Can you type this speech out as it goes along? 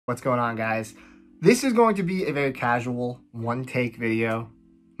What's going on, guys? This is going to be a very casual one-take video,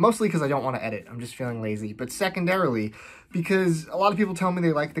 mostly because I don't want to edit. I'm just feeling lazy, but secondarily because a lot of people tell me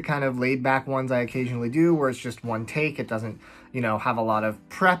they like the kind of laid-back ones I occasionally do where it's just one take. It doesn't, have a lot of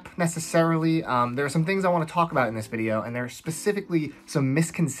prep necessarily. There are some things I want to talk about in this video, and there are specifically some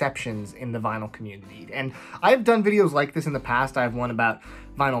misconceptions in the vinyl community. And I have done videos like this in the past. I have one about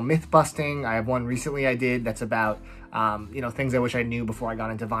vinyl myth busting. I have one recently I did that's about things I wish I knew before I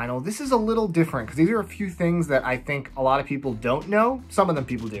got into vinyl. This is a little different because these are a few things that I think a lot of people don't know. Some of them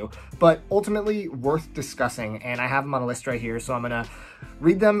people do, but ultimately worth discussing. And I have them on a list right here. So I'm going to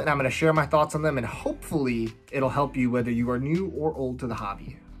read them and I'm going to share my thoughts on them. And hopefully it'll help you whether you are new or old to the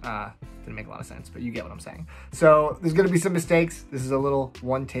hobby. Didn't make a lot of sense, but you get what I'm saying. So there's going to be some mistakes. This is a little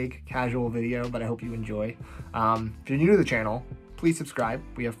one-take casual video, but I hope you enjoy. If you're new to the channel, please subscribe.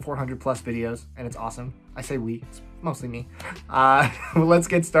 We have 400 plus videos and it's awesome. I say we, it's mostly me. Let's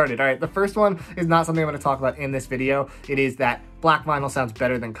get started. All right, the first one is not something I'm going to talk about in this video. It is that black vinyl sounds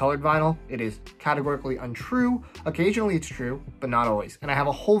better than colored vinyl. It is categorically untrue. Occasionally it's true, but not always. And I have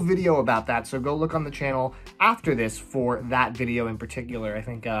a whole video about that, so go look on the channel after this for that video in particular. I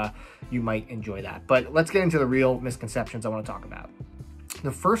think you might enjoy that. But let's get into the real misconceptions I want to talk about.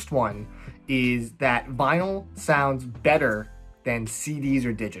 The first one is that vinyl sounds better than CDs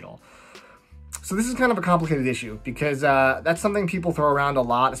or digital. So this is kind of a complicated issue because that's something people throw around a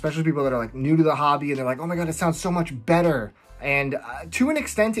lot, especially people that are like new to the hobby and they're like, oh my God, it sounds so much better. And to an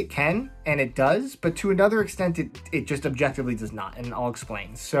extent it can, and it does, but to another extent it just objectively does not, and I'll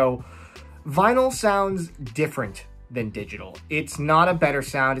explain. So vinyl sounds different than digital. It's not a better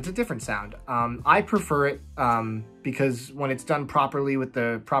sound, it's a different sound. I prefer it because when it's done properly with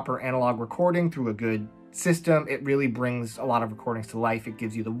the proper analog recording through a good system, it really brings a lot of recordings to life. It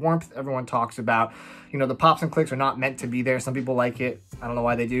gives you the warmth everyone talks about. The pops and clicks are not meant to be there. Some people like it. I don't know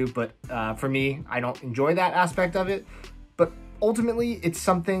why they do, but for me, I don't enjoy that aspect of it. But ultimately, it's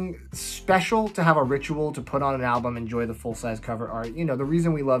something special to have a ritual to put on an album, enjoy the full-size cover art. The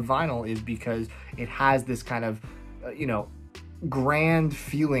reason we love vinyl is because it has this kind of, grand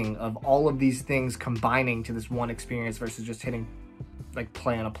feeling of all of these things combining to this one experience versus just hitting like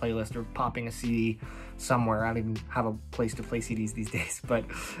play on a playlist or popping a CD somewhere. I don't even have a place to play CDs these days, but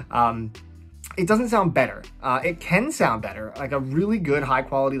it doesn't sound better. It can sound better. Like a really good high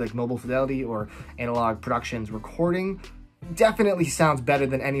quality like Mobile Fidelity or Analog Productions recording definitely sounds better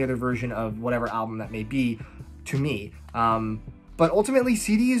than any other version of whatever album that may be to me. But ultimately,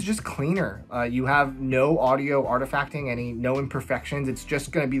 CD is just cleaner. You have no audio artifacting, no imperfections. It's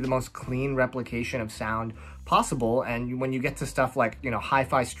just going to be the most clean replication of sound possible. And when you get to stuff like,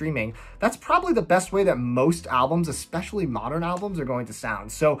 hi-fi streaming, that's probably the best way that most albums, especially modern albums, are going to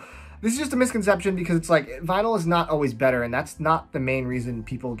sound. So this is just a misconception because it's like vinyl is not always better, and that's not the main reason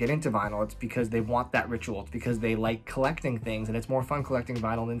people get into vinyl. It's because they want that ritual. It's because they like collecting things, and it's more fun collecting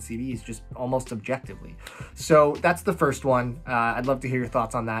vinyl than CDs, just almost objectively. So that's the first one. I'd love to hear your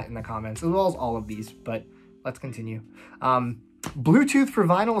thoughts on that in the comments, as well as all of these, but let's continue. Bluetooth for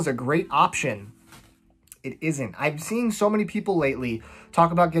vinyl is a great option. It isn't. I've seen so many people lately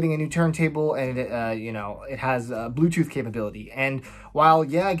talk about getting a new turntable and it has Bluetooth capability. And while,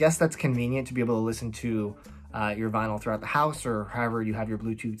 yeah, I guess that's convenient to be able to listen to your vinyl throughout the house or however you have your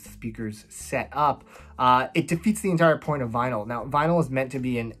Bluetooth speakers set up, it defeats the entire point of vinyl. Now, vinyl is meant to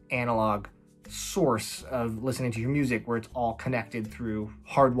be an analog source of listening to your music where it's all connected through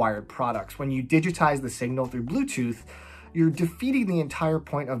hardwired products. When you digitize the signal through Bluetooth, you're defeating the entire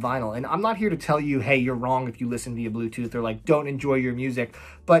point of vinyl. And I'm not here to tell you, hey, you're wrong if you listen via Bluetooth, or like, don't enjoy your music.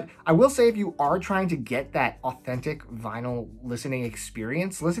 But I will say if you are trying to get that authentic vinyl listening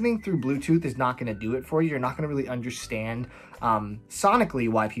experience, listening through Bluetooth is not gonna do it for you. You're not gonna really understand sonically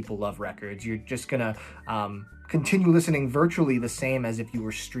why people love records. You're just gonna continue listening virtually the same as if you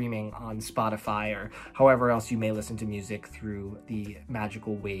were streaming on Spotify or however else you may listen to music through the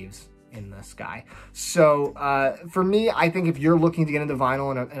magical waves in the sky. So for me, I think if you're looking to get into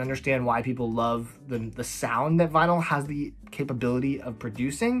vinyl and understand why people love the sound that vinyl has the capability of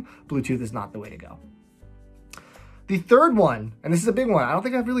producing, Bluetooth is not the way to go. The third one, and this is a big one, I don't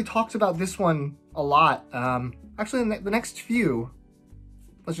think I've really talked about this one a lot. Actually, in the next few,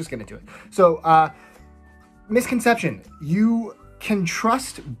 let's just get into it. So misconception, you can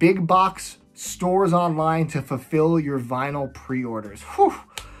trust big box stores online to fulfill your vinyl pre-orders. Whew.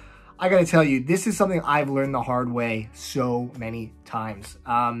 I gotta tell you, this is something I've learned the hard way so many times.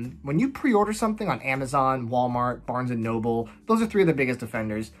 When you pre-order something on Amazon, Walmart, Barnes & Noble, those are three of the biggest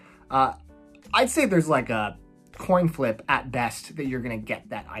offenders. I'd say there's like a coin flip at best that you're gonna get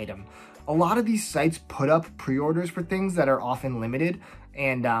that item. A lot of these sites put up pre-orders for things that are often limited,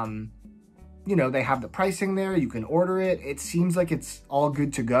 and you know, they have the pricing there, you can order it, it seems like it's all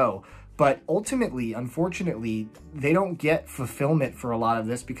good to go. But ultimately, unfortunately, they don't get fulfillment for a lot of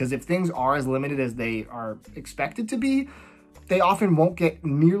this, because if things are as limited as they are expected to be, they often won't get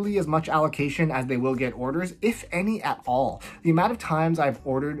nearly as much allocation as they will get orders, if any at all. The amount of times I've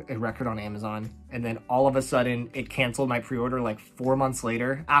ordered a record on Amazon and then all of a sudden it canceled my pre-order like 4 months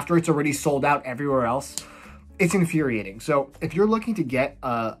later after it's already sold out everywhere else, it's infuriating. So if you're looking to get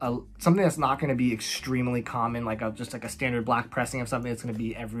something that's not going to be extremely common, like just like a standard black pressing of something that's going to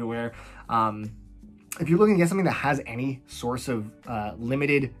be everywhere, if you're looking to get something that has any source of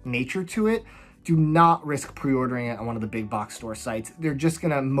limited nature to it, do not risk pre-ordering it on one of the big box store sites. They're just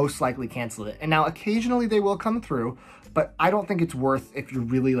gonna most likely cancel it. And now occasionally they will come through, but I don't think it's worth, if you're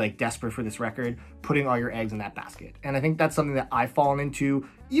really like desperate for this record, putting all your eggs in that basket. And I think that's something that I've fallen into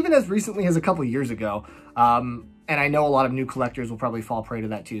even as recently as a couple years ago. And I know a lot of new collectors will probably fall prey to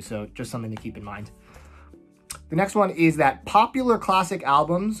that too, so just something to keep in mind. The next one is that popular classic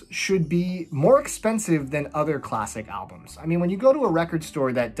albums should be more expensive than other classic albums. I mean, when you go to a record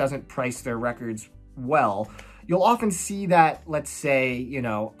store that doesn't price their records well, you'll often see that, let's say, you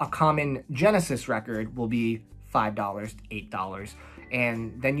know, a common Genesis record will be $5, $8,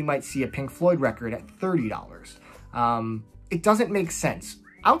 and then you might see a Pink Floyd record at $30. It doesn't make sense.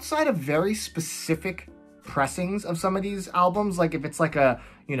 Outside of very specific pressings of some of these albums, like if it's like a,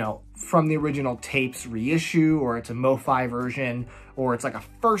 you know, from the original tapes reissue, or it's a MoFi version, or it's like a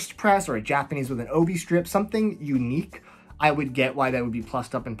first press or a Japanese with an obi strip, something unique, I would get why that would be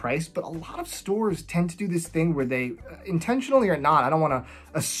plussed up in price. But a lot of stores tend to do this thing where they, intentionally or not, I don't want to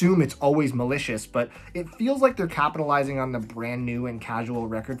assume it's always malicious, but it feels like they're capitalizing on the brand new and casual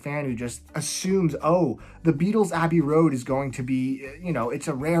record fan who just assumes, oh, the Beatles' Abbey Road is going to be, you know, it's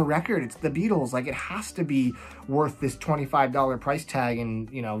a rare record, it's the Beatles, like it has to be worth this $25 price tag in,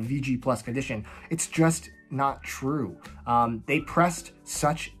 you know, VG Plus condition. It's just not true. They pressed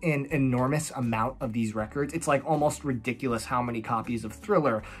such an enormous amount of these records. It's like almost ridiculous how many copies of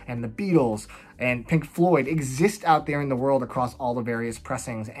Thriller and the Beatles and Pink Floyd exist out there in the world across all the various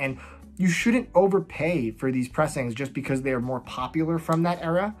pressings. And you shouldn't overpay for these pressings just because they are more popular from that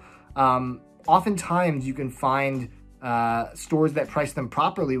era. Oftentimes you can find stores that price them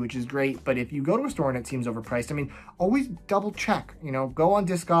properly, which is great. But if you go to a store and it seems overpriced, I mean, always double check, you know, go on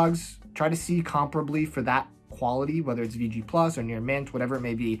Discogs, try to see comparably for that quality, whether it's VG Plus or near mint, whatever it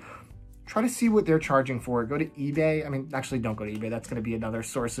may be. Try to see what they're charging for it. Go to eBay. I mean, actually don't go to eBay. That's going to be another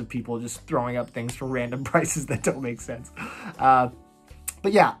source of people just throwing up things for random prices that don't make sense.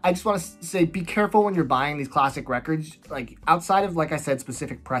 But yeah, I just want to say, be careful when you're buying these classic records. Like, outside of, like I said,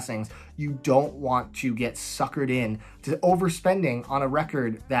 specific pressings, you don't want to get suckered in to overspending on a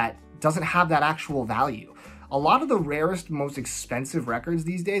record that doesn't have that actual value. A lot of the rarest, most expensive records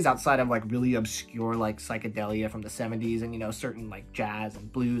these days, outside of like really obscure like psychedelia from the 70s and, you know, certain like jazz and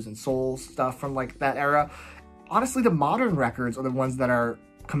blues and soul stuff from like that era, honestly, the modern records are the ones that are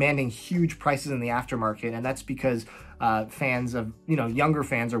commanding huge prices in the aftermarket, and that's because fans of, you know, younger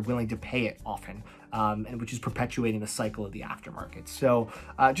fans are willing to pay it often, and which is perpetuating the cycle of the aftermarket. So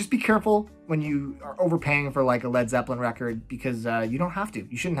just be careful when you are overpaying for like a Led Zeppelin record, because you don't have to.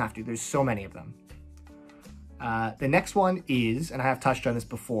 You shouldn't have to. There's so many of them. The next one is, and I have touched on this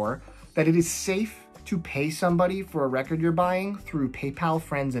before, that it is safe to pay somebody for a record you're buying through PayPal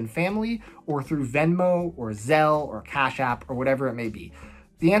friends and family, or through Venmo or Zelle or Cash App or whatever it may be.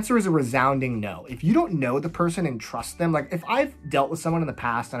 The answer is a resounding no. If you don't know the person and trust them, like if I've dealt with someone in the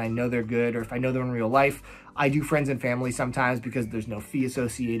past and I know they're good, or if I know them in real life, I do friends and family sometimes because there's no fee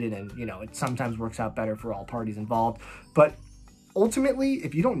associated, and, you know, it sometimes works out better for all parties involved. But ultimately,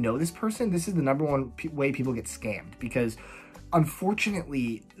 if you don't know this person, this is the number one way people get scammed, because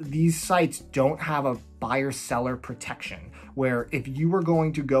unfortunately, these sites don't have a buyer-seller protection, where if you were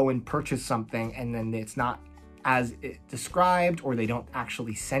going to go and purchase something and then it's not as described, or they don't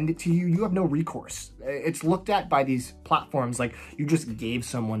actually send it to you, you have no recourse. It's looked at by these platforms like you just gave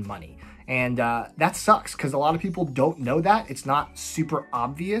someone money. And that sucks, because a lot of people don't know that. It's not super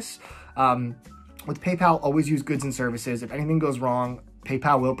obvious. With PayPal, always use goods and services. If anything goes wrong,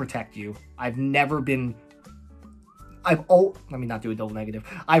 PayPal will protect you. Let me not do a double negative.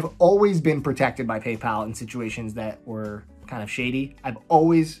 I've always been protected by PayPal in situations that were kind of shady. I've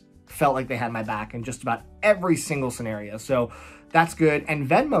always felt like they had my back in just about every single scenario. So that's good. And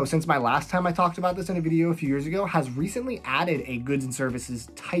Venmo, since my last time I talked about this in a video a few years ago, has recently added a goods and services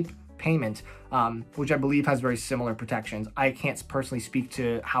type payment, which I believe has very similar protections. I can't personally speak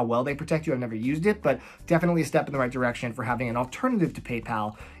to how well they protect you. I've never used it, but definitely a step in the right direction for having an alternative to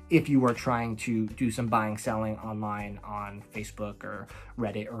PayPal if you are trying to do some buying, selling online on Facebook or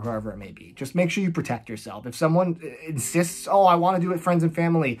Reddit or wherever it may be. Just make sure you protect yourself. If someone insists, oh, I want to do it friends and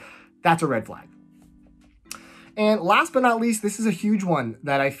family, that's a red flag. And last but not least, this is a huge one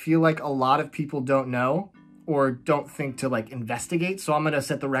that I feel like a lot of people don't know or don't think to like investigate. So I'm going to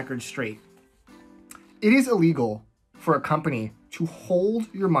set the record straight. It is illegal for a company to hold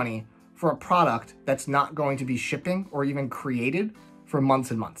your money for a product that's not going to be shipping or even created for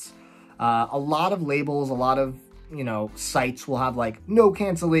months and months. A lot of labels, a lot of, you know, sites will have like no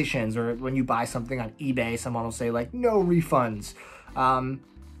cancellations, or when you buy something on eBay, someone will say like no refunds.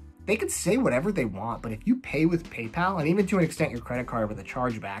 They could say whatever they want, but if you pay with PayPal and even to an extent your credit card with a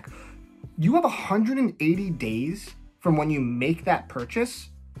chargeback, you have 180 days from when you make that purchase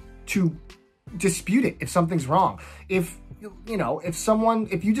to dispute it if something's wrong. If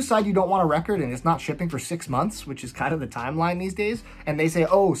you decide you don't want a record and it's not shipping for 6 months, which is kind of the timeline these days, and they say,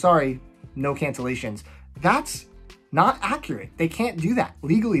 oh, sorry, no cancellations, that's not accurate. They can't do that.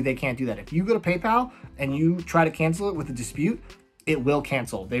 Legally, they can't do that. If you go to PayPal and you try to cancel it with a dispute, it will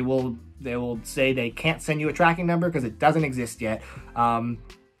cancel. They will say they can't send you a tracking number because it doesn't exist yet.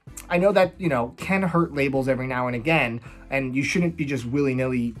 I know that, you know, can hurt labels every now and again, and you shouldn't be just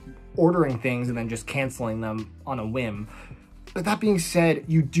willy-nilly ordering things and then just canceling them on a whim. But that being said,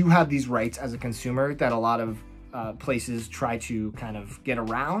 you do have these rights as a consumer that a lot of places try to kind of get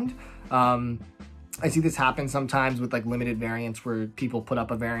around. I see this happen sometimes with like limited variants where people put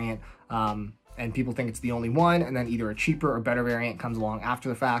up a variant and people think it's the only one, and then either a cheaper or better variant comes along after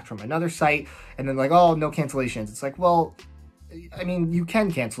the fact from another site, and then like, oh, no cancellations. It's like, well, I mean, you can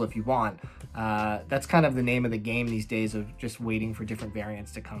cancel if you want. That's kind of the name of the game these days, of just waiting for different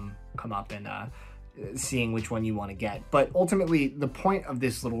variants to come up and seeing which one you want to get. But ultimately, the point of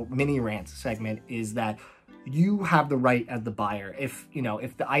this little mini rant segment is that you have the right as the buyer. If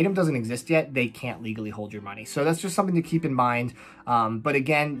the item doesn't exist yet, they can't legally hold your money. So that's just something to keep in mind. But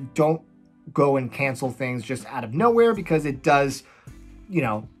again, don't go and cancel things just out of nowhere, because it does,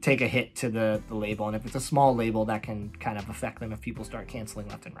 take a hit to the label. And if it's a small label, that can kind of affect them if people start canceling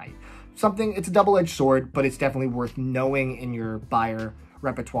left and right. It's a double-edged sword, but it's definitely worth knowing in your buyer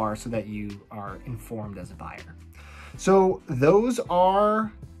repertoire so that you are informed as a buyer. So those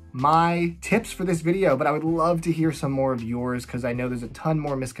are my tips for this video, but I would love to hear some more of yours, because I know there's a ton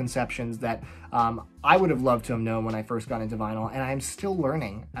more misconceptions that I would have loved to have known when I first got into vinyl, and I'm still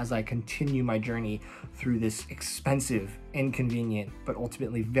learning as I continue my journey through this expensive, inconvenient, but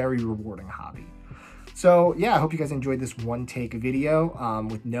ultimately very rewarding hobby. So yeah, I hope you guys enjoyed this one-take video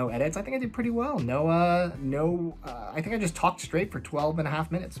with no edits. I think I did pretty well. I think I just talked straight for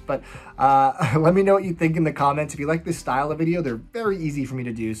 12.5 minutes. But let me know what you think in the comments. If you like this style of video, they're very easy for me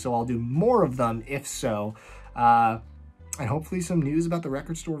to do, so I'll do more of them if so. And hopefully some news about the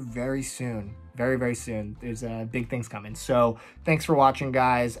record store very soon. Very, very soon. There's big things coming. So thanks for watching,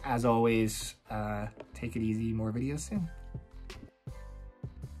 guys. As always, take it easy. More videos soon.